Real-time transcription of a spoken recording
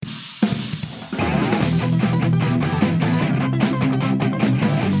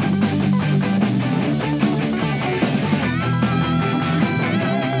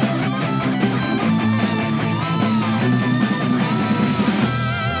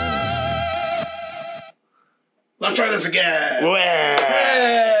Let's try this again.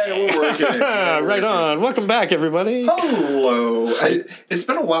 Hey, we're working. Right on. Welcome back, everybody. Hello. It's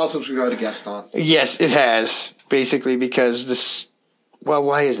been a while since we've had a guest on. Yes, it has. Basically, because this... Well,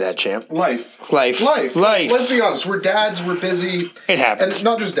 why is that, champ? Life. Life. Let's be honest. We're dads. We're busy. It happens. And it's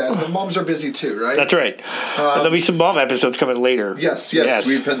not just dads, but moms are busy too, right? That's right. There'll be some mom episodes coming later. Yes.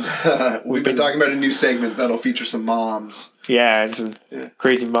 We've been talking about a new segment that'll feature some moms. Yeah, and some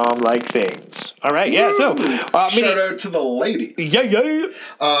crazy mom-like things. All right, yeah, so... Shout out to the ladies. Yeah.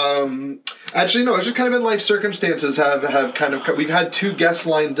 Actually, no, it's just kind of in life circumstances have kind of... We've had two guests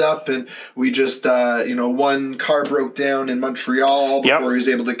lined up, and we just, one car broke down in Montreal before he was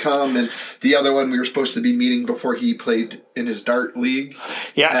able to come, and the other one we were supposed to be meeting before he played in his dart league.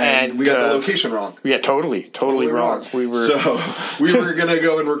 Yeah, and we got the location wrong. Yeah, totally wrong. We were going to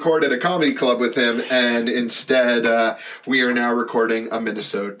go and record at a comedy club with him, and instead... we are now recording a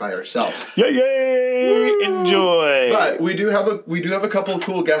minisode by ourselves. Yay! Woo! Enjoy. But we do have a couple of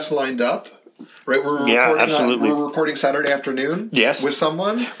cool guests lined up. Right, we're recording Saturday afternoon. Yes, with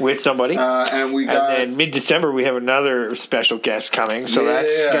someone, and then mid-December we have another special guest coming. So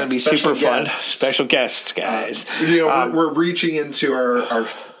that's going to be super fun. Special guests, guys. We're reaching into our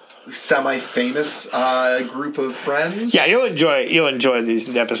semi-famous group of friends. Yeah, you'll enjoy these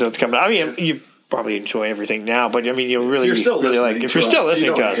episodes coming. I mean, you probably enjoy everything now, but I mean, you'll really like if you're still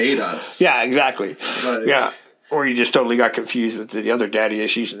listening to us. Hate us. Yeah, exactly. Yeah, or you just totally got confused with the other daddy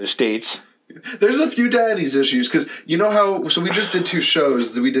issues in the States. There's a few daddy's issues, because you know how... So we just did two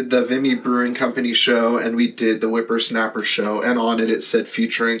shows. We did the Vimy Brewing Company show, and we did the Whippersnapper show, and on it said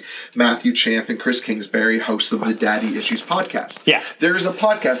featuring Matthew Champ and Chris Kingsbury, hosts of the Daddy Issues podcast. Yeah. There is a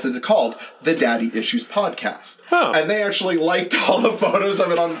podcast that is called the Daddy Issues Podcast. Oh. And they actually liked all the photos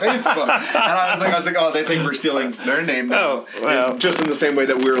of it on Facebook. And I was like, oh, they think we're stealing their name now. Oh, well. Just in the same way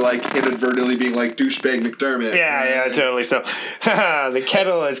that we're like inadvertently being like douchebag McDermott. Yeah, totally. So the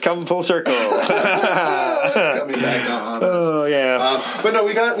kettle has come full circle. It's coming back on. Oh yeah. But no,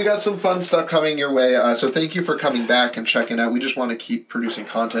 we got some fun stuff coming your way. So thank you for coming back and checking out. We just want to keep producing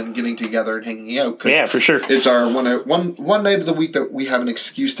content and getting together and hanging out. Yeah, for sure. It's our one night of the week that we have an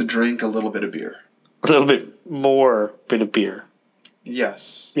excuse to drink a little bit of beer. A little bit more bit of beer.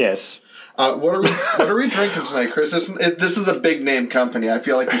 Yes. What are we drinking tonight, Chris? This is a big name company. I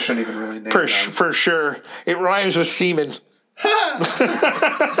feel like we shouldn't even really name them. For sure. It rhymes with semen. You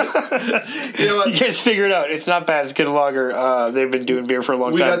know what? You guys figure it out. It's not bad. It's good lager. They've been doing beer for a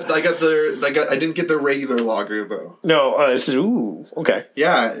long time. I didn't get the regular lager though. No, okay.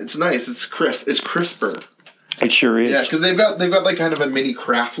 Yeah, it's nice. It's crisper. It sure is. Yeah, because they've got like kind of a mini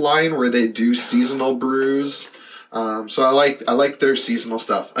craft line where they do seasonal brews. So I like their seasonal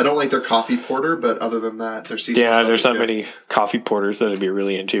stuff. I don't like their coffee porter, but other than that, their seasonal stuff. Yeah, there's not many coffee porters that I'd be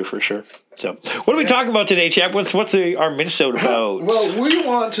really into for sure. So, what are we talking about today, Chap? What's our minisode about? Well, we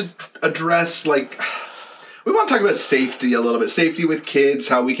want to address we want to talk about safety a little bit. Safety with kids,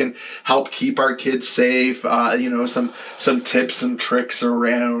 how we can help keep our kids safe. Some tips and tricks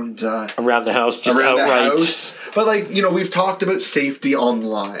around the house, just around outright. The house. But we've talked about safety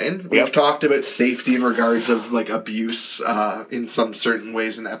online. We've talked about safety in regards of abuse in some certain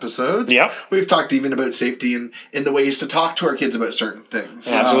ways in episodes. Yep. We've talked even about safety in the ways to talk to our kids about certain things.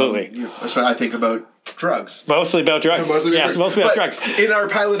 Absolutely. So I think about drugs. Mostly about drugs. Mostly about drugs. In our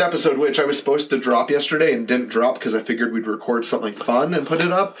pilot episode, which I was supposed to drop yesterday and didn't drop because I figured we'd record something fun and put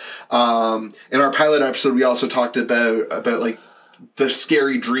it up. In our pilot episode, we also talked about the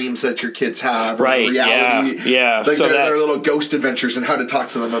scary dreams that your kids have. Right. The reality. Yeah. Their little ghost adventures and how to talk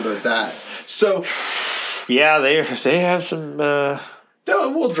to them about that. So. Yeah, they have some. We'll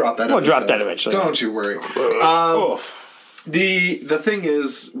drop that. We'll drop that eventually. Don't you worry. The thing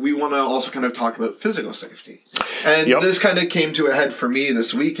is, we want to also kind of talk about physical safety. And this kind of came to a head for me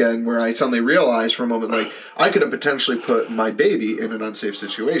this weekend where I suddenly realized for a moment, I could have potentially put my baby in an unsafe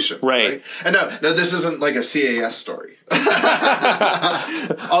situation. Right? And now this isn't like a CAS story.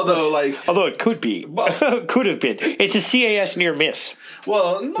 Although it could be. Could have been. It's a CAS near miss.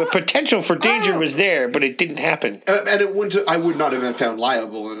 Well, the potential for danger was there, but it didn't happen. And it wouldn't. I would not have been found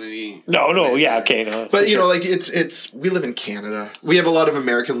liable in any. No. Yeah. Okay. No. But it's. We live in Canada. We have a lot of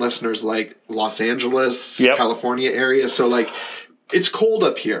American listeners, like Los Angeles, California area. So it's cold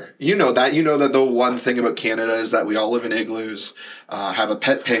up here. You know that. You know that the one thing about Canada is that we all live in igloos, have a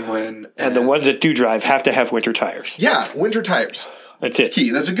pet penguin, and the ones that do drive have to have winter tires. Yeah, winter tires. That's it. Key.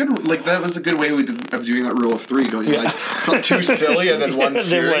 That's a good. That was a good way of doing that rule of three. Going it's not too silly and then one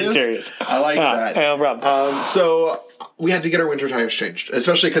serious. I like that. No problem. So we had to get our winter tires changed,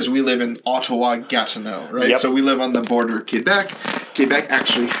 especially because we live in Ottawa, Gatineau, right? Yep. So we live on the border of Quebec. Quebec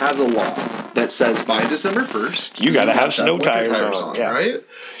actually has a law that says by December 1st, you got to have snow tires on, right?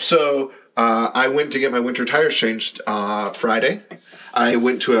 So I went to get my winter tires changed Friday. I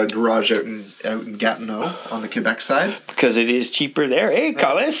went to a garage out in Gatineau on the Quebec side. Because it is cheaper there. Hey,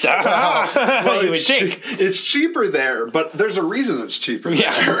 Collis. Well, it's cheaper there, but there's a reason it's cheaper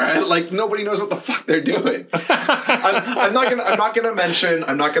there, right? Like, nobody knows what the fuck they're doing. I'm not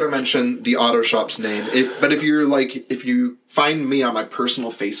gonna mention the auto shop's name. But if you find me on my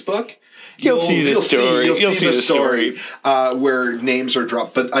personal Facebook, You'll see the story where names are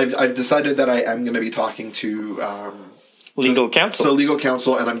dropped. But I've decided that I am going to be talking to legal counsel. So legal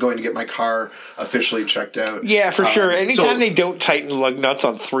counsel, and I'm going to get my car officially checked out. Yeah, for sure. Anytime they don't tighten lug nuts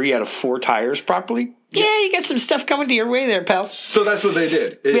on 3 out of 4 tires properly, you got some stuff coming to your way there, pals. So that's what they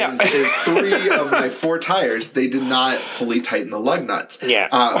did. Is 3 of my 4 tires, they did not fully tighten the lug nuts.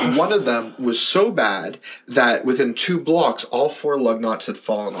 Yeah. One of them was so bad that within 2 blocks, all 4 lug nuts had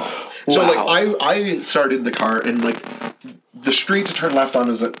fallen off. So I started the car, and the street to turn left on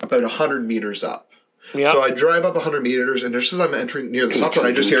is about 100 meters up. Yep. So I drive up 100 meters, and just as I'm entering near the stop sign,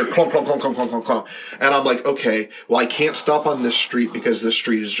 I just hear clunk, clunk, clunk, clunk, clunk, clunk, clunk. And I'm like, okay, well, I can't stop on this street because this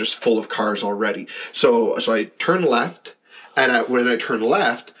street is just full of cars already. So I turn left, and when I turn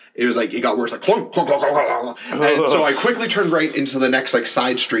left, it was it got worse, clunk, clunk, clunk, clunk, clunk. And so I quickly turned right into the next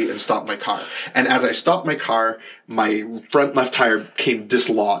side street and stopped my car. And as I stopped my car, my front left tire came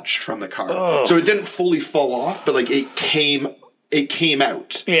dislodged from the car. Oh. So it didn't fully fall off, but it came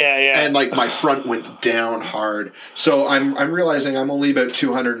out. Yeah. And my front went down hard. So I'm realizing I'm only about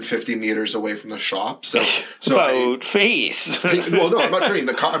 250 meters away from the shop. So face. Well, no, I'm not turning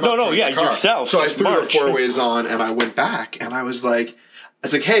the car. Yourself. So I threw the 4-ways on, and I went back, and I was like,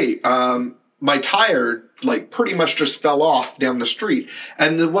 hey, my tire pretty much just fell off down the street.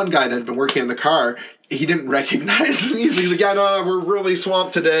 And the one guy that had been working on the car, he didn't recognize me. He's like, no, we're really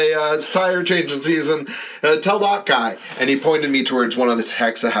swamped today. It's tire changing season. Tell that guy. And he pointed me towards one of the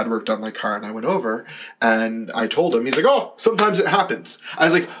techs that had worked on my car. And I went over and I told him. He's like, oh, sometimes it happens. I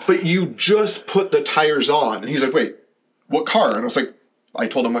was like, but you just put the tires on. And he's like, wait, what car? And I was like, I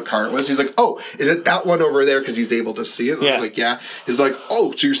told him what car it was. He's like, oh, is it that one over there? Because he's able to see it. And I was like, yeah. He's like,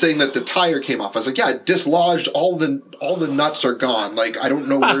 oh, so you're saying that the tire came off? I was like, yeah, it dislodged. All the nuts are gone. I don't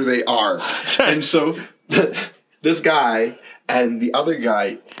know where they are. And so this guy and the other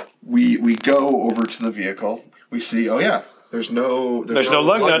guy, we go over to the vehicle. We see, oh yeah, there's no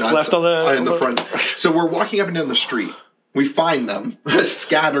lug nuts left on the front. So we're walking up and down the street. We find them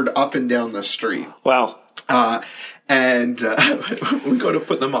scattered up and down the street. Wow. And we go to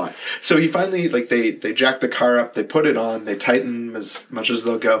put them on. So he finally, they jack the car up, they put it on, they tighten as much as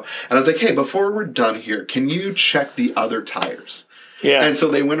they'll go. And I was like, hey, before we're done here, can you check the other tires? Yeah. And so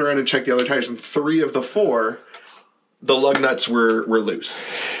they went around and checked the other tires, and 3 of the 4, the lug nuts were loose.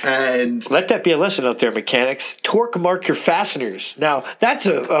 And let that be a lesson out there, mechanics. Torque mark your fasteners. Now, that's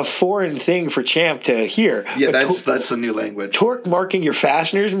a foreign thing for Champ to hear. Yeah, that's the new language. Torque marking your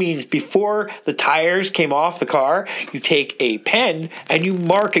fasteners means before the tires came off the car, you take a pen and you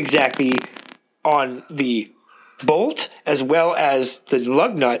mark exactly on the bolt as well as the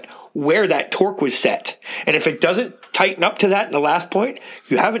lug nut where that torque was set. And if it doesn't tighten up to that in the last point,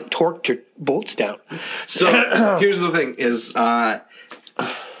 you haven't torqued your bolts down. So here's the thing is the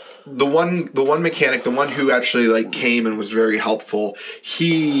one mechanic, the one who actually came and was very helpful,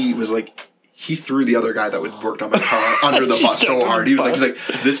 he was he threw the other guy that worked on my car under the bus so hard. He was like,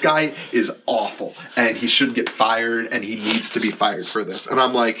 this guy is awful and he should get fired and he needs to be fired for this. And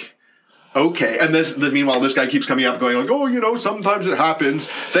I'm like, okay. And meanwhile, this guy keeps coming up going sometimes it happens.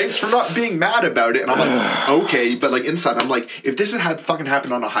 Thanks for not being mad about it. And I'm like, okay. But inside, I'm like, if this had fucking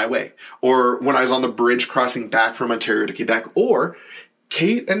happened on a highway or when I was on the bridge crossing back from Ontario to Quebec, or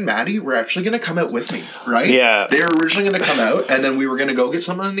Kate and Maddie were actually going to come out with me, right? Yeah. They were originally going to come out, and then we were going to go get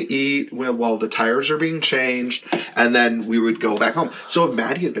something to eat while the tires are being changed, and then we would go back home. So if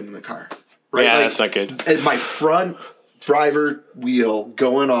Maddie had been in the car, right? Yeah, that's not good. And my front driver wheel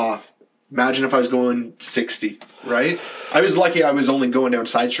going off, imagine if I was going 60, right? I was lucky I was only going down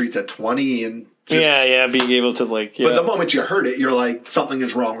side streets at 20 and just, being able to But the moment you heard it, you're like, something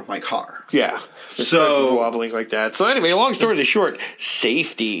is wrong with my car. Yeah. So wobbling like that. So anyway, long story short,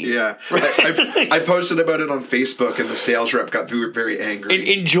 safety. Yeah. I posted about it on Facebook and the sales rep got very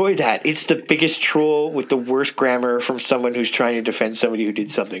angry. Enjoy that. It's the biggest troll with the worst grammar from someone who's trying to defend somebody who did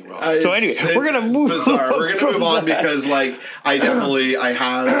something wrong. So anyway, we're going to move bizarre. We're going to move on because I've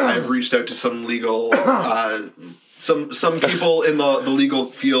reached out to some legal some people in the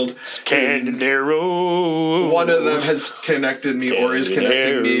legal field. Scandinaro. One of them has connected me or is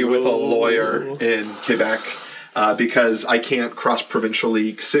connecting me with a lawyer in Quebec. because I can't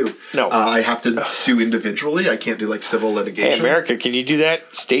cross-provincially sue. No. I have to sue individually. I can't do like civil litigation. Hey, America, can you do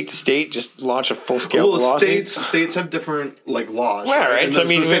that state to state? Just launch a full-scale lawsuit? States have different like laws. Well, right. So, I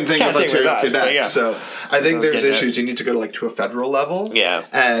mean, the same thing with Ontario, Quebec. Yeah. So I think there's issues. You need to go to a federal level. Yeah.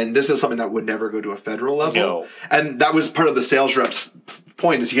 And this is something that would never go to a federal level. No. And that was part of the sales rep's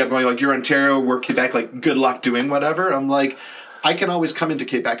point, is he kept going like, you're Ontario, we're Quebec, like good luck doing whatever. I'm like, I can always come into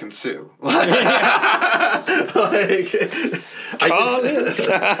Quebec and sue. And like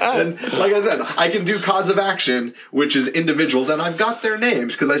I said, I can do cause of action, which is individuals, and I've got their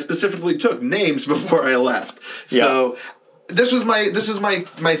names because I specifically took names before I left. So this is my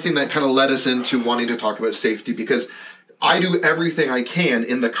thing that kind of led us into wanting to talk about safety, because I do everything I can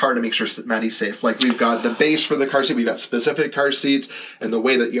in the car to make sure Maddie's safe. Like, we've got the base for the car seat, we've got specific car seats, and the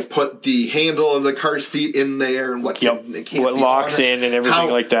way that you put the handle of the car seat in there, and what locks in and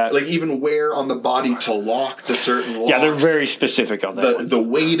everything like that. Like, even where on the body to lock the certain locks. Yeah, they're very specific on that. The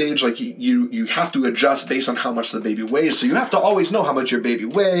weightage, like you have to adjust based on how much the baby weighs, so you have to always know how much your baby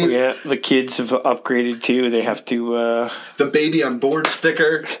weighs. Yeah, the kids have upgraded too. They have to... the baby on board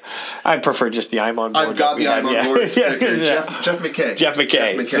sticker. I prefer just the I'm on board. I've got the I'm on board sticker. Jeff McKay. Jeff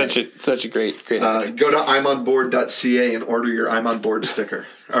McKay. Such a great idea. Go to imonboard.ca and order your I'm on board sticker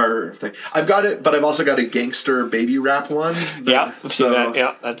or thing. I've got it, but I've also got a gangster baby wrap one. I've seen that.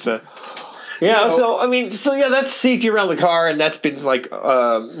 Yeah, that's a... Yeah, that's safety around the car, and that's been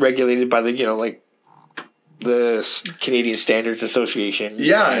regulated by the the Canadian Standards Association.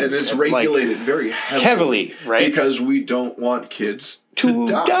 Yeah, and it's regulated very heavily, right? Because we don't want kids to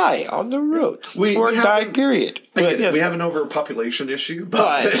die on the road. We die, period. We have an overpopulation issue,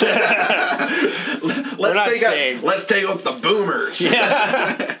 but let's take out the boomers.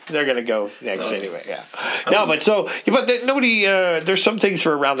 Yeah. They're going to go next anyway, yeah. No, but nobody, there's some things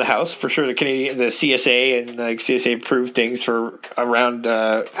for around the house, for sure, the CSA and CSA approved things for around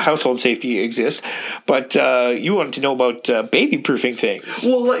household safety exist, but you wanted to know about baby-proofing things.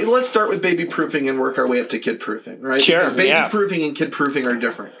 Well, let's start with baby-proofing and work our way up to kid-proofing, right? Sure, because baby-proofing and kid-proofing are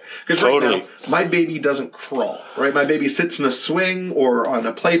different. Because right now, my baby doesn't crawl, right? My baby sits in a swing or on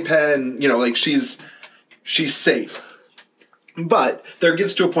a playpen, she's safe. But there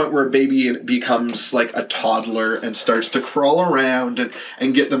gets to a point where a baby becomes like a toddler and starts to crawl around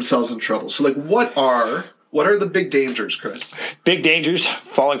and get themselves in trouble. So, like, what are the big dangers, Chris? Big dangers: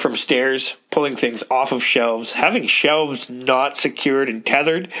 falling from stairs, pulling things off of shelves, having shelves not secured and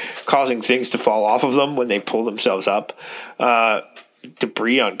tethered, causing things to fall off of them when they pull themselves up,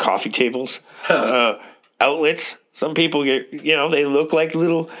 debris on coffee tables, outlets. Some people get, they look like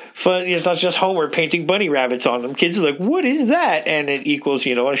little fun. It's not just Homer painting bunny rabbits on them. Kids are like, what is that? And it equals,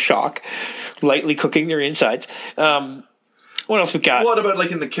 a shock, lightly cooking their insides. What else we got? What about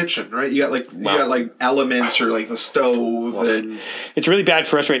like in the kitchen, right? You got elements or like the stove. And it's really bad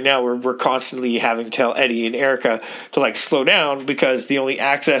for us right now. We're constantly having to tell Eddie and Erica to slow down, because the only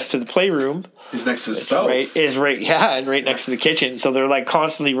access to the playroom is next to the stove. And right next to the kitchen. So they're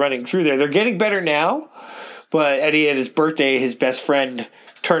constantly running through there. They're getting better now. But Eddie, at his birthday, his best friend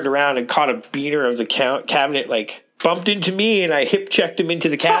turned around and caught a beaner of the cabinet, bumped into me, and I hip checked him into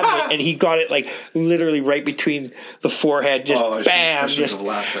the cabinet, and he got it literally right between the forehead, just bam.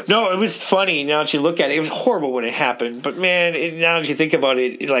 No, it was funny. Now that you look at it, it was horrible when it happened. But man, now that you think about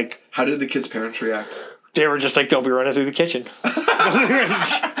it, how did the kids' parents react? They were just don't be running through the kitchen.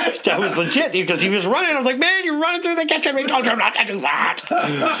 That was legit, because he was running. I was like, man, you're running through the kitchen. We told you not to do that.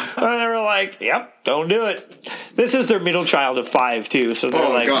 And they were like, yep, don't do it. This is their middle child of 5, too. So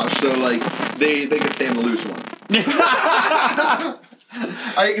they're gosh. So, they could stand to lose one.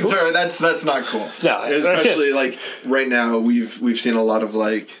 Sorry, that's not cool. No, especially right now, we've seen a lot of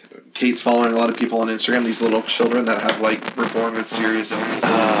Kate's following a lot of people on Instagram, these little children that have were born with serious illnesses.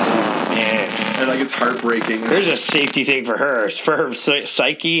 Man. And it's heartbreaking. There's a safety thing for her. For her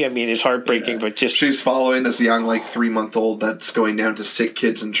psyche, it's heartbreaking, but just... She's following this young 3-month-old that's going down to sick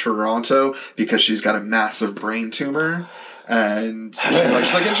kids in Toronto because she's got a massive brain tumor. And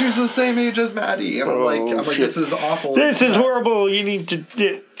she's the same age as Maddie. And I'm like, this is awful. This is horrible. You need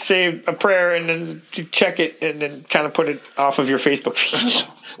to say a prayer and then check it and then kind of put it off of your Facebook feeds.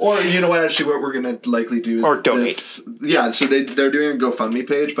 Or, actually what we're going to likely do is... Or donate. Yeah, so they're doing a GoFundMe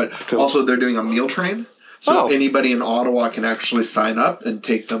page, but also they're doing a meal train. So anybody in Ottawa can actually sign up and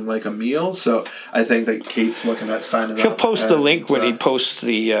take them a meal. So I think that Kate's looking at signing up. He'll post the link when he posts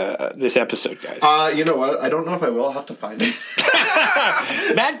the this episode, guys. You know what? I don't know if I will. I'll have to find it.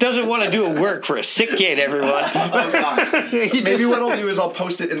 Matt doesn't want to do a work for a sick kid, everyone. Maybe what I'll do is I'll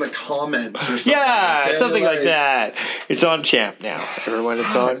post it in the comments or something. Yeah, something like that. It's on Champ now, everyone.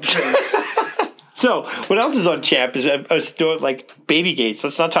 It's on. So what else is on Champ is like baby gates.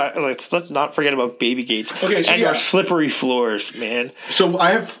 Let's not forget about baby gates. Okay, so and our slippery floors, man. So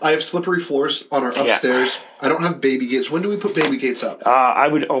I have slippery floors on our upstairs. I don't have baby gates. When do we put baby gates up? I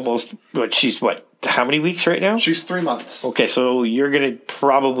would almost. She's how many weeks right now? She's 3 months. Okay, so you're gonna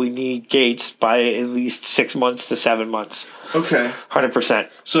probably need gates by at least 6 months to 7 months. Okay. 100%.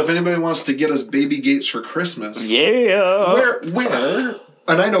 So if anybody wants to get us baby gates for Christmas, yeah. Where?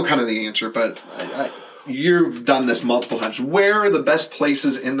 And I know kind of the answer, but you've done this multiple times. Where are the best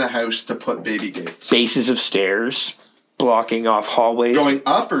places in the house to put baby gates? Bases of stairs, blocking off hallways. Going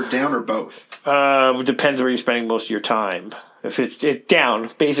up or down or both? Depends where you're spending most of your time. If it's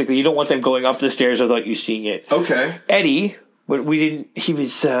down, basically, you don't want them going up the stairs without you seeing it. Okay. Eddie, he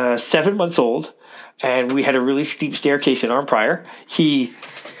was 7 months old, and we had a really steep staircase in our prior. He,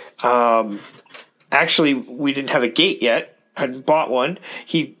 actually, we didn't have a gate yet. Hadn't bought one.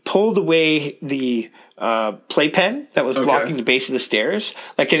 He pulled away the playpen that was blocking the base of the stairs.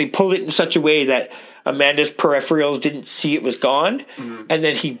 And he pulled it in such a way that Amanda's peripherals didn't see it was gone, and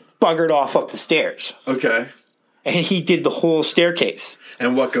then he buggered off up the stairs. Okay. And he did the whole staircase.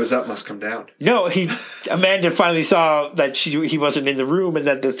 And what goes up must come down. No, Amanda finally saw that he wasn't in the room and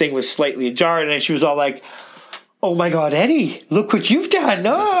that the thing was slightly ajar, and then she was all like, "Oh my God, Eddie, look what you've done!"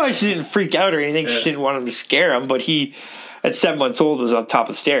 No, she didn't freak out or anything. Yeah. She didn't want him to scare him, but he, at 7 months old, was on top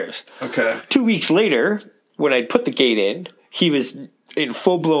of the stairs. Okay. 2 weeks later, when I put the gate in, he was in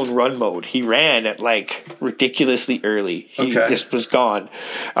full-blown run mode. He ran at ridiculously early. He just was gone.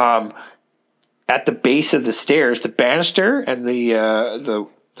 At the base of the stairs, the banister and the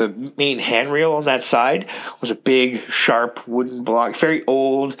main handrail on that side was a big, sharp wooden block. Very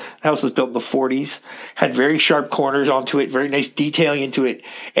old. The house was built in the 40s. Had very sharp corners onto it. Very nice detailing into it.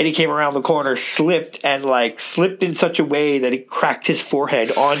 And he came around the corner, slipped in such a way that he cracked his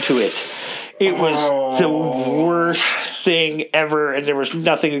forehead onto it. It was the worst thing ever, and there was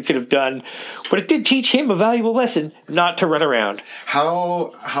nothing we could have done. But it did teach him a valuable lesson, not to run around.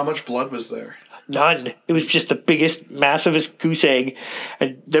 How much blood was there? None. It was just the biggest, massivest goose egg,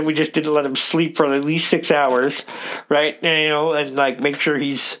 and then we just didn't let him sleep for at least 6 hours, right? And make sure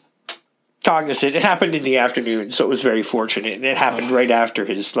he's cognizant. It happened in the afternoon, so it was very fortunate, and it happened right after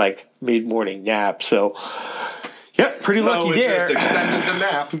his mid-morning nap. So, yep, pretty lucky there. Just extended the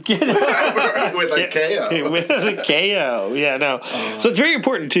nap with a KO. With a KO, yeah, no. So it's very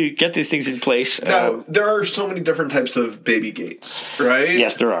important to get these things in place. Now, there are so many different types of baby gates, right?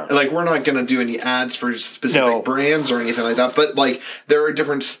 Yes, there are. We're not going to do any ads for specific brands or anything like that, but there are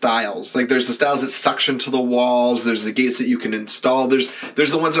different styles. There's the styles that suction to the walls. There's the gates that you can install. There's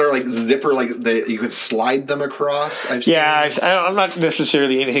the ones that are zipper, you can slide them across. I'm not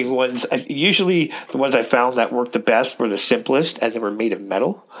necessarily anything ones. Usually the ones I found that worked the best were the simplest, and they were made of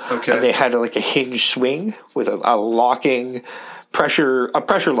metal. Okay. And they had a hinge swing with a locking pressure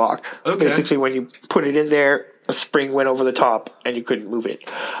lock. Okay. Basically, when you put it in there, a spring went over the top, and you couldn't move it.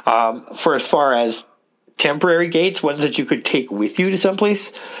 For as far as temporary gates, ones that you could take with you to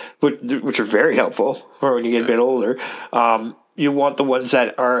someplace, which are very helpful for when you get a bit older. You want the ones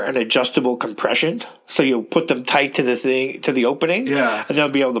that are an adjustable compression, so you'll put them tight to the opening, and they'll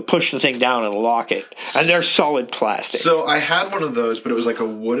be able to push the thing down and lock it. And they're solid plastic. So I had one of those, but it was a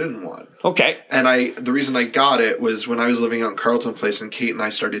wooden one. Okay. And the reason I got it was when I was living out in Carleton Place and Kate and I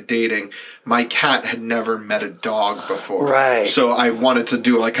started dating, my cat had never met a dog before. Right. So I wanted to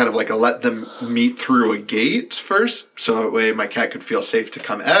do a let them meet through a gate first, so that way my cat could feel safe to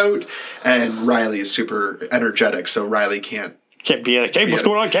come out. And Riley is super energetic, so Riley can't be hey, what's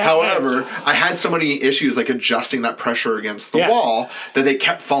going on, cat? However, I had so many issues adjusting that pressure against the wall that they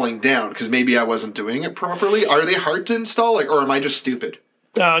kept falling down because maybe I wasn't doing it properly. Are they hard to install, or am I just stupid?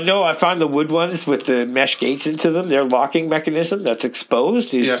 No, I found the wood ones with the mesh gates into them. Their locking mechanism that's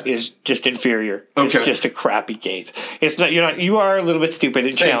exposed is just inferior. Okay. It's just a crappy gate. It's not. You are a little bit stupid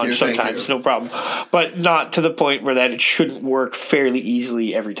and challenged sometimes. No problem, but not to the point where that it shouldn't work fairly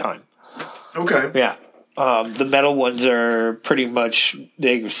easily every time. Okay. Yeah. The metal ones are pretty much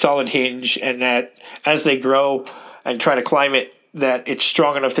they solid hinge, and that as they grow and try to climb it, that it's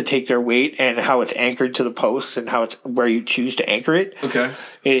strong enough to take their weight, and how it's anchored to the post and how it's where you choose to anchor it. Okay.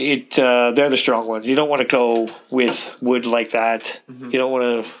 They're the strong ones. You don't want to go with wood like that. Mm-hmm. You don't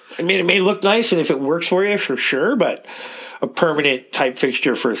want to. I mean, it may look nice, and if it works for you, for sure, but a permanent type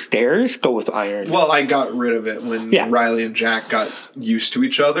fixture for stairs, go with iron. Well, I got rid of it when Riley and Jack got used to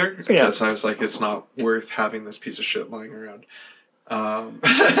each other. Because I was like, it's not worth having this piece of shit lying around.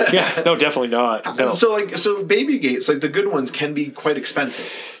 No, definitely not. No. So baby gates, the good ones can be quite expensive.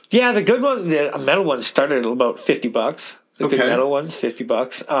 Yeah, the good one, the metal ones started at about $50. The good metal ones,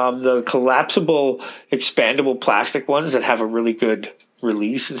 $50. The collapsible, expandable plastic ones that have a really good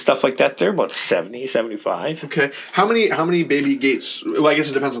release and stuff like that, they're about $70, $75. Okay. How many baby gates? Well, I guess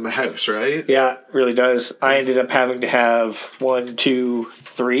it depends on the house, right? Yeah, it really does. I ended up having to have 1, 2,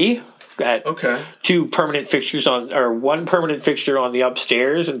 3. Got two permanent fixtures or one permanent fixture on the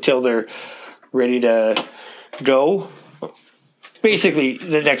upstairs until they're ready to go. Basically,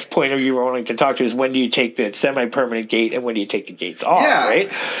 the next point you were wanting to talk to is when do you take the semi-permanent gate and when do you take the gates off,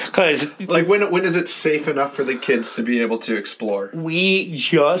 right? Because like when is it safe enough for the kids to be able to explore? We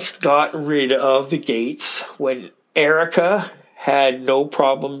just got rid of the gates when Erica had no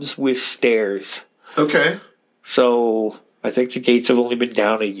problems with stairs. Okay. So I think the gates have only been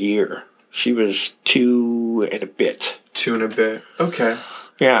down a year. She was 2 and a bit. 2 and a bit. Okay.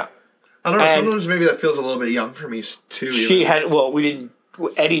 Yeah. I don't know. Sometimes maybe that feels a little bit young for me too. She had. Well, we didn't.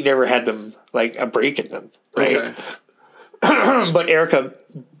 Eddie never had them like a break in them, right? Okay. But Erica,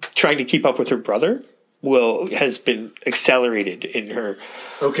 trying to keep up with her brother, has been accelerated in her.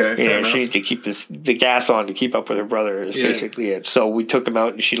 Okay. Fair enough. She needs to keep the gas on to keep up with her brother. Is basically it. So we took him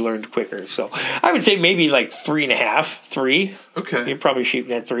out, and she learned quicker. So I would say maybe like 3.5, 3. Okay. You're probably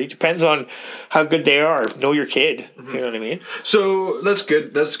shooting at 3. Depends on how good they are. Know your kid. Mm-hmm. You know what I mean? So that's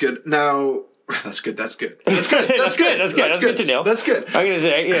good. That's good. Now. That's good. That's good. That's good. That's good. That's good. That's good to know. That's good. I'm gonna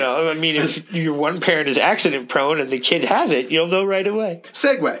say, I mean, if your one parent is accident prone and the kid has it, you'll know right away.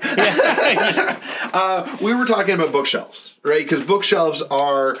 Segue. We were talking about bookshelves, right? Because bookshelves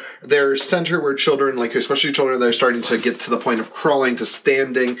are their center where children, like especially children that are starting to get to the point of crawling to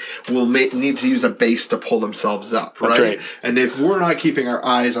standing, will need to use a base to pull themselves up, right? That's right. And if we're not keeping our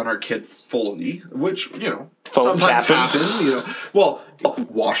eyes on our kid fully, which sometimes happen.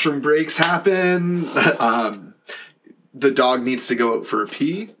 Washroom breaks happen. The dog needs to go out for a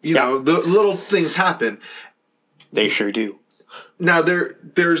pee. The little things happen. They sure do. Now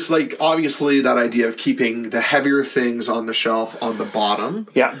there's like obviously that idea of keeping the heavier things on the shelf on the bottom.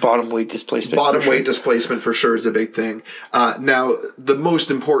 Yeah, bottom weight displacement. Bottom weight displacement for sure is a big thing. Now the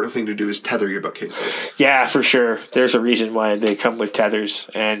most important thing to do is tether your bookcases. Yeah, for sure. There's a reason why they come with tethers,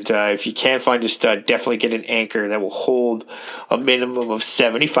 and if you can't find a stud, definitely get an anchor that will hold a minimum of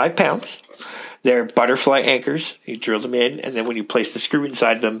 75 pounds. They're butterfly anchors. You drill them in, and then when you place the screw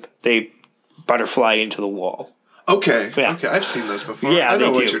inside them, they butterfly into the wall. Okay. Yeah. Okay. I've seen those before. Yeah, I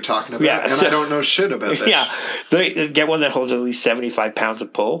know what you're talking about, and I don't know shit about this. Yeah, they get one that holds at least 75 pounds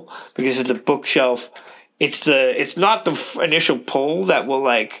of pull because of the bookshelf. It's not the initial pull that will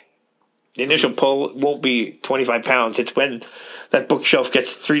like. The initial pull won't be 25 pounds. It's when that bookshelf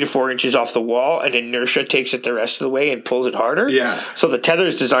gets 3 to 4 inches off the wall and inertia takes it the rest of the way and pulls it harder. Yeah. So the tether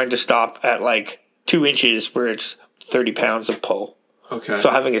is designed to stop at like 2 inches where it's 30 pounds of pull. Okay.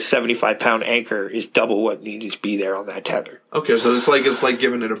 So having a 75-pound anchor is double what needs to be there on that tether. Okay, so it's like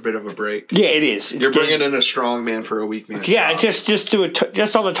giving it a bit of a break. Yeah, it is. You're bringing in a strong man for a weak man. Yeah, just on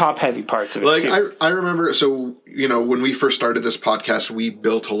the top heavy parts of it. Like I remember, so when we first started this podcast, we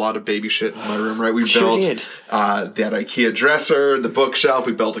built a lot of baby shit in my room, right? We built that IKEA dresser, the bookshelf.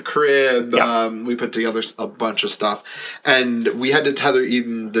 We built a crib. Yep. We put together a bunch of stuff, and we had to tether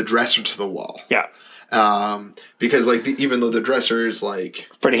even the dresser to the wall. Yeah. Because even though the dresser is like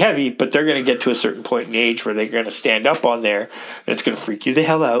pretty heavy, but they're going to get to a certain point in age where they're going to stand up on there, and it's going to freak you the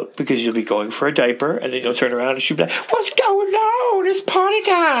hell out because you'll be going for a diaper, and then you'll turn around and she'll be like, "What's going on? It's potty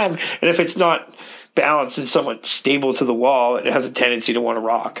time!" And if it's not balanced and somewhat stable to the wall, it has a tendency to want to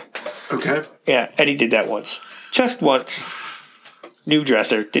rock. Okay. Yeah, Eddie did that once, just once. New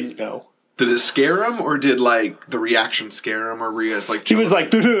dresser, didn't know. Did it scare him, or did like the reaction scare him, or were you guys like? He was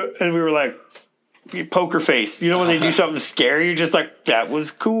like, and we were like. Poker face. When they do something scary, you're just like, that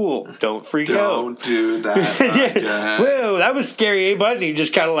was cool. Don't freak out. Don't do that. Whoa, that was scary, eh, bud? And he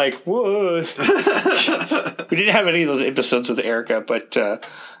just kind of like, whoa. We didn't have any of those episodes with Erica, but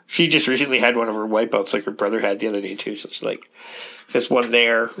she just recently had one of her wipeouts like her brother had the other day, too. So it's like, just one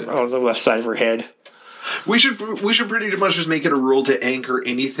there on the left side of her head. We should pretty much just make it a rule to anchor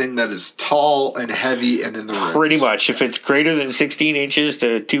anything that is tall and heavy and in the ribs. Pretty much. If it's greater than 16 inches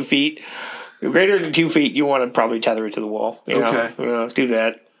to 2 feet... Greater than 2 feet, you want to probably tether it to the wall. Okay. Do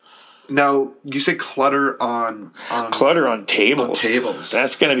that. Now, you say clutter on tables. On tables.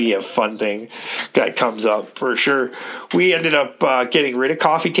 That's going to be a fun thing that comes up for sure. We ended up getting rid of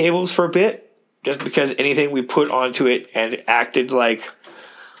coffee tables for a bit just because anything we put onto it and the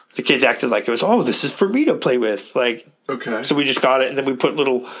kids acted like it was, this is for me to play with. Okay. So we just got it, and then we put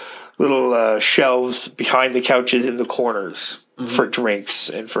little shelves behind the couches in the corners. Mm-hmm. For drinks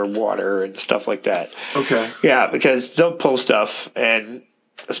and for water and stuff like that. Okay. Yeah, because they'll pull stuff, and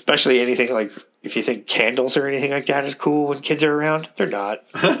especially anything like if you think candles or anything like that is cool when kids are around, they're not.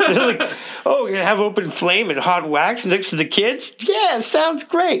 They're like, oh, you're going to have open flame and hot wax next to the kids? Yeah, sounds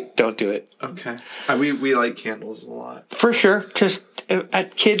great. Don't do it. Okay. We like candles a lot. For sure. Just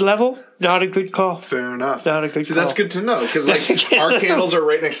at kid level, not a good call. Fair enough. Not a good call. That's good to know, because like our candles are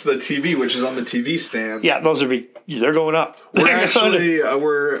right next to the TV, which is on the TV stand. Yeah, they're going up. We're actually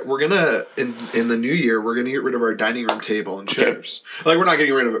we're gonna in the new year we're gonna get rid of our dining room table and chairs. Like, we're not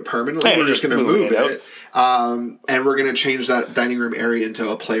getting rid of it permanently. Yeah, we're just gonna move it, out. And we're gonna change that dining room area into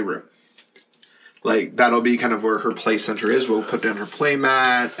a playroom. Like, that'll be kind of where her play center is. We'll put down her play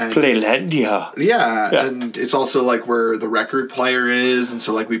mat. And Playlandia. Yeah, and it's also like where the record player is, and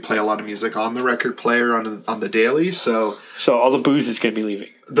so like we play a lot of music on the record player on the daily. So all the booze is going to be leaving.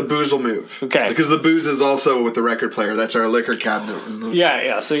 The booze will move. Okay. Because the booze is also with the record player. That's our liquor cabinet.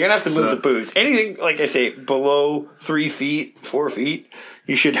 Yeah. So you're going to have to move the booze. Anything, like I say, below 3 feet, 4 feet,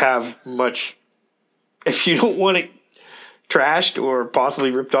 you should have much. If you don't want it trashed or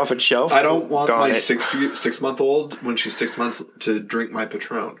possibly ripped off its shelf. I don't want my 6-month-old, when she's 6 months, to drink my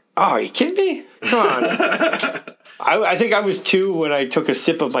Patron. Oh, are you kidding me? Come on. I think I was 2 when I took a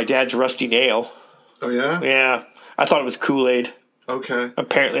sip of my dad's rusty nail. Oh, yeah? Yeah. I thought it was Kool-Aid. Okay.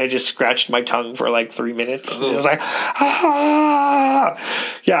 Apparently, I just scratched my tongue for like 3 minutes. Oh. It was like, ah!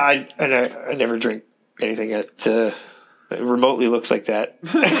 Yeah, I never drink anything that remotely looks like that.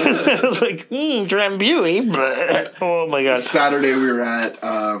 Like, Drambuie, but oh my god. Saturday we were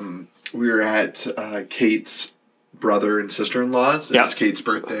at Kate's brother and sister-in-law's. It was Kate's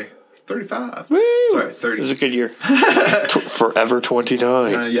birthday. 35. Woo! Sorry, 30. It was a good year. Forever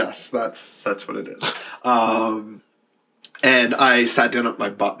 29. Yes, that's what it is. And I sat down at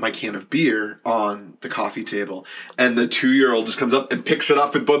my can of beer on the coffee table, and the 2-year-old just comes up and picks it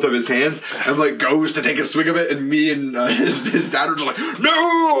up with both of his hands and like goes to take a swig of it, and me and his dad are just like,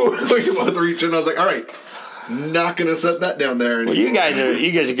 no! We both reach in. I was like, all right, not gonna set that down there anymore. Well, you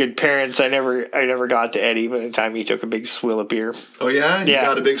guys are good parents. I never got to Eddie by the time he took a big swill of beer. Oh yeah? You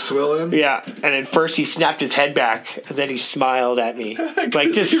got a big swill in? Yeah. And at first he snapped his head back, and then he smiled at me.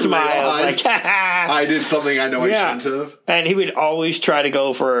 Like, just smiled. Like, I did something I know I shouldn't have. And he would always try to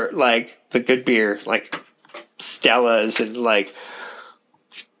go for like the good beer, like Stella's, and like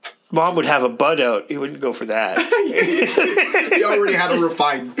Mom would have a Bud out. He wouldn't go for that. He already had a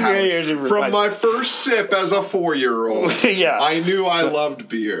refined palate. From my first sip as a 4-year-old, I knew I loved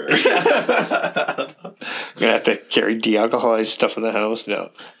beer. Gonna have to carry de-alcoholized stuff in the house.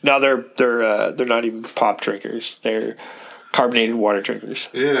 No, they're not even pop drinkers. They're carbonated water drinkers.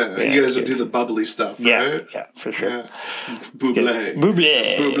 Yeah, you guys do the bubbly stuff, right? Yeah, for sure. Yeah. Bublé.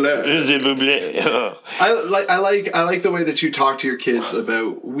 Is it bublé? I like the way that you talk to your kids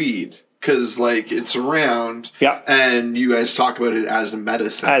about weed, because like it's around, and you guys talk about it as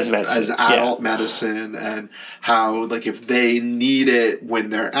medicine, as adult medicine, and how like if they need it when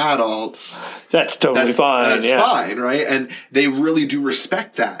they're adults, that's totally fine. That's fine, right? And they really do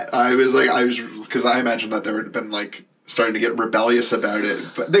respect that. Because I imagine that there would have been like starting to get rebellious about it,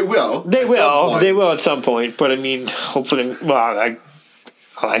 but they will. They will at some point. But I mean, hopefully, I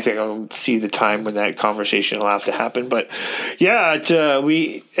think I'll see the time when that conversation will have to happen. But yeah,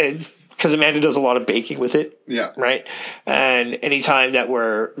 because Amanda does a lot of baking with it. Yeah. Right. And anytime that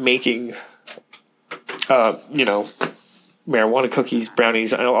we're making, marijuana cookies,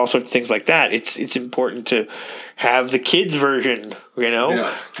 brownies, and all sorts of things like that, it's important to have the kids version,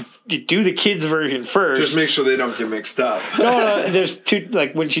 You do the kids version first. Just make sure they don't get mixed up. No, there's two,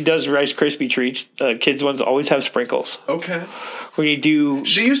 like when she does Rice Krispie treats, kids ones always have sprinkles. Okay. When you do...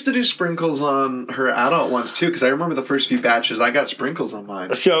 She used to do sprinkles on her adult ones too, because I remember the first few batches, I got sprinkles on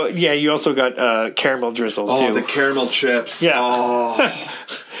mine. So, yeah, you also got caramel drizzle too. Oh, the caramel chips. Yeah. Oh.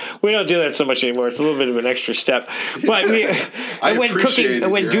 We don't do that so much anymore. It's a little bit of an extra step. But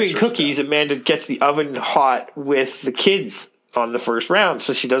when doing cookies, Amanda gets the oven hot with the kids on the first round,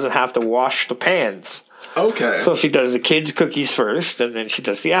 so she doesn't have to wash the pans. Okay. So she does the kids' cookies first, and then she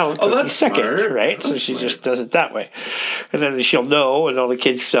does the adult cookies second, smart. Right? That's so she smart. just does it that way. And then she'll know, and all the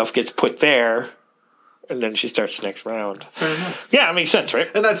kids' stuff gets put there, and then she starts the next round. Fair enough. Yeah, it makes sense, right?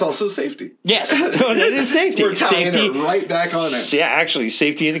 And that's also safety. Yes. No, that is safety. We're tying it right back on it. Yeah, actually,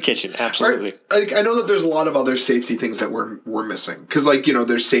 safety in the kitchen. Absolutely. Like, I know that there's a lot of other safety things that we're missing. Because,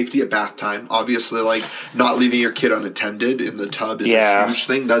 there's safety at bath time. Obviously, like, not leaving your kid unattended in the tub is a huge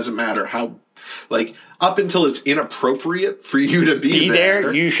thing. Doesn't matter how, up until it's inappropriate for you to be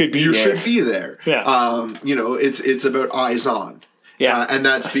there, you should be there. You should be there. Yeah. It's about eyes on. Yeah. And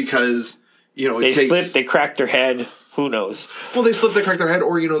that's because... they slip, they crack their head. Who knows? Well, they slip, they crack their head,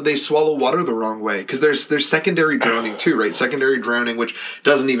 or, they swallow water the wrong way. Because there's secondary drowning too, right? Secondary drowning, which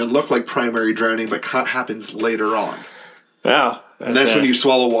doesn't even look like primary drowning, but happens later on. Yeah. And that's when you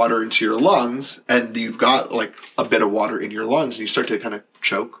swallow water into your lungs, and you've got, like, a bit of water in your lungs, and you start to kind of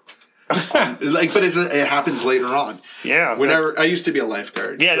choke. But it happens later on. Yeah. Whenever I used to be a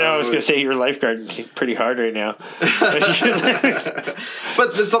lifeguard. Yeah, I was going to say you're lifeguarding pretty hard right now.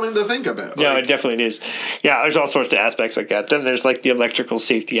 But there's something to think about. No, it definitely is. Yeah, there's all sorts of aspects like that. Then there's like the electrical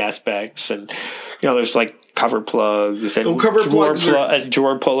safety aspects, and there's like cover plugs and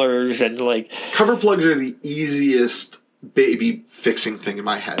drawer pullers and like cover plugs are the easiest baby fixing thing in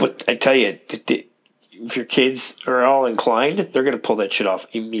my head. But I tell you, if your kids are all inclined, they're going to pull that shit off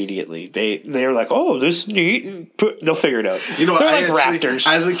immediately. They're like, oh, this is neat, and they'll figure it out. They're like raptors.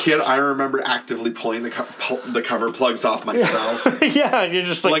 As a kid, I remember actively pulling the cover plugs off myself. Yeah, and you're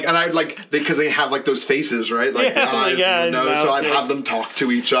just like, and I'd because they have like those faces, right? Like the eyes and the nose, so I'd have them talk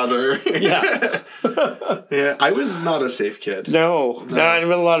to each other. Yeah. Yeah, I was not a safe kid. No,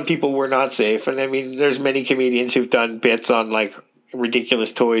 a lot of people were not safe, and I mean, there's many comedians who've done bits on like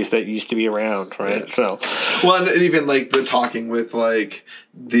ridiculous toys that used to be around, right? Yeah. So, well, and even like the talking with like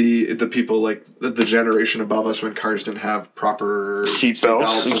the people like the generation above us when cars didn't have proper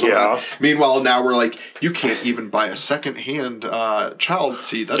seatbelts. Yeah. Meanwhile, now we're like, you can't even buy a second-hand child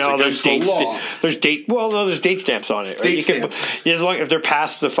seat. That's against the law. There's date stamps on it. Right? As long if they're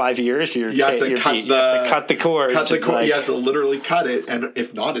past the 5 years, you have to cut the cord. You have to literally cut it, and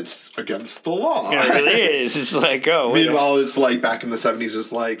if not, it's against the law. Yeah, it really is. It's like Meanwhile, it's like back in the 70s.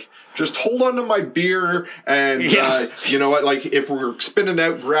 It's like, just hold on to my beer, and you know what? Like if we're spinning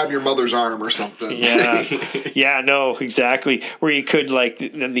out, grab your mother's arm or something. Yeah, no, exactly. Where you could the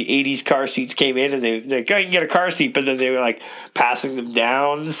 80s car seats came in, and they go, you can get a car seat, but then they were like passing them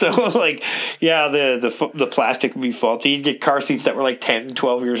down. So the plastic would be faulty. You'd get car seats that were like 10,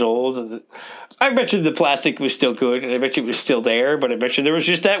 12 years old, and I bet you the plastic was still good, and I bet you it was still there, but I bet you there was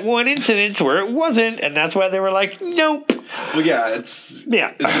just that one incident where it wasn't, and that's why they were like, nope. Well, yeah, it's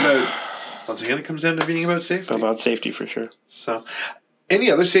about, once again, it comes down to being about safety. About safety, for sure. So,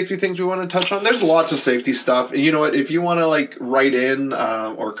 any other safety things we want to touch on? There's lots of safety stuff. You know what? If you want to write in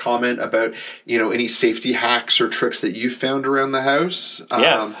or comment about any safety hacks or tricks that you found around the house,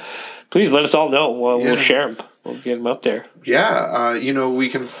 please let us all know. We'll share them. We'll get them up there. Yeah, you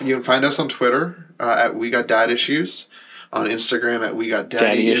can find us on Twitter at We Got Dad Issues, on Instagram at We Got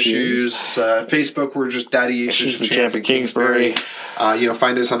Daddy Issues, Facebook we're just Daddy Issues with Champion Kingsbury.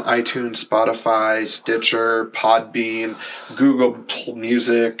 Find us on iTunes, Spotify, Stitcher, Podbean, Google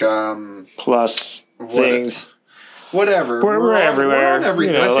Music, plus things, whatever. We're everywhere. We're on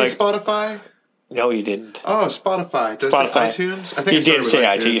everything. Did I say Spotify? No, you didn't. Oh, Spotify. Did I say iTunes? I think you did say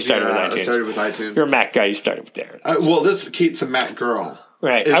iTunes. You started with iTunes. I started with iTunes. You're a Mac guy. You started with there. Kate's a Mac girl.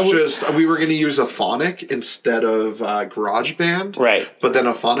 Right. We were going to use Aphonic instead of GarageBand. Right. But then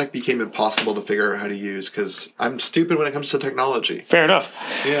Aphonic became impossible to figure out how to use because I'm stupid when it comes to technology. Fair enough.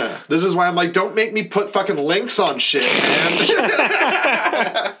 Yeah. This is why I'm like, don't make me put fucking links on shit, man.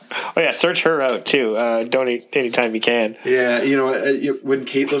 Oh, yeah. Search her out, too. Donate anytime you can. Yeah. When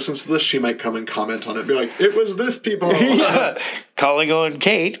Kate listens to this, she might come and comment on it and be like, it was this, people. Calling on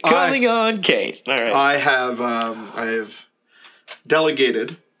Kate. On Kate. All right. I have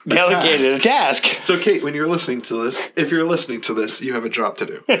delegated a task. So, Kate, when you're listening to this, if you're listening to this, you have a job to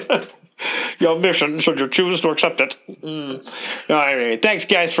do. Your mission, should you choose to accept it. All right. Thanks,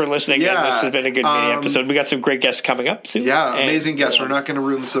 guys, for listening. Yeah. This has been a good mini episode. We got some great guests coming up soon. Yeah, amazing guests. We're not going to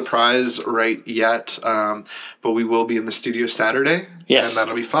ruin the surprise right yet, but we will be in the studio Saturday. Yes. And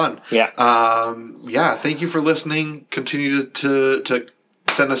that'll be fun. Yeah. Thank you for listening. Continue to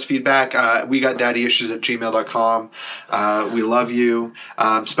send us feedback. We got daddyissues@gmail.com. We love you.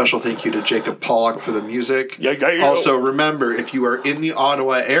 Special thank you to Jacob Pollock for the music. Also, remember, if you are in the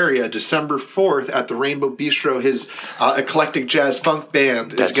Ottawa area, December 4th at the Rainbow Bistro, his eclectic jazz funk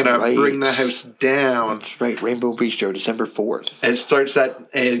band is going to bring the house down. That's right. Rainbow Bistro, December 4th. And it starts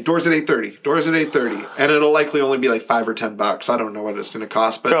at doors at 8:30. And it'll likely only be like $5 or $10. I don't know what it's going to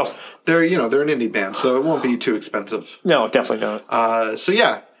cost, but they're an indie band, so it won't be too expensive. No, definitely not. So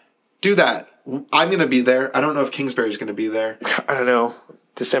yeah, do that. I'm going to be there. I don't know if Kingsbury's going to be there. I don't know.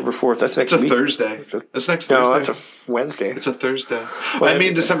 December 4th. That's next week. It's a Thursday. That's next Thursday. No, that's a Wednesday. It's a Thursday. Well, I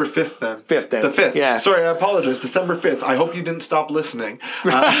mean December 5th then. 5th then. The 5th. Yeah. Sorry, I apologize. December 5th. I hope you didn't stop listening.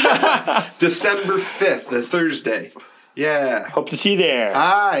 December 5th, the Thursday. Yeah. Hope to see you there.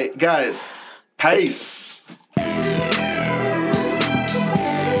 All right, guys. Peace.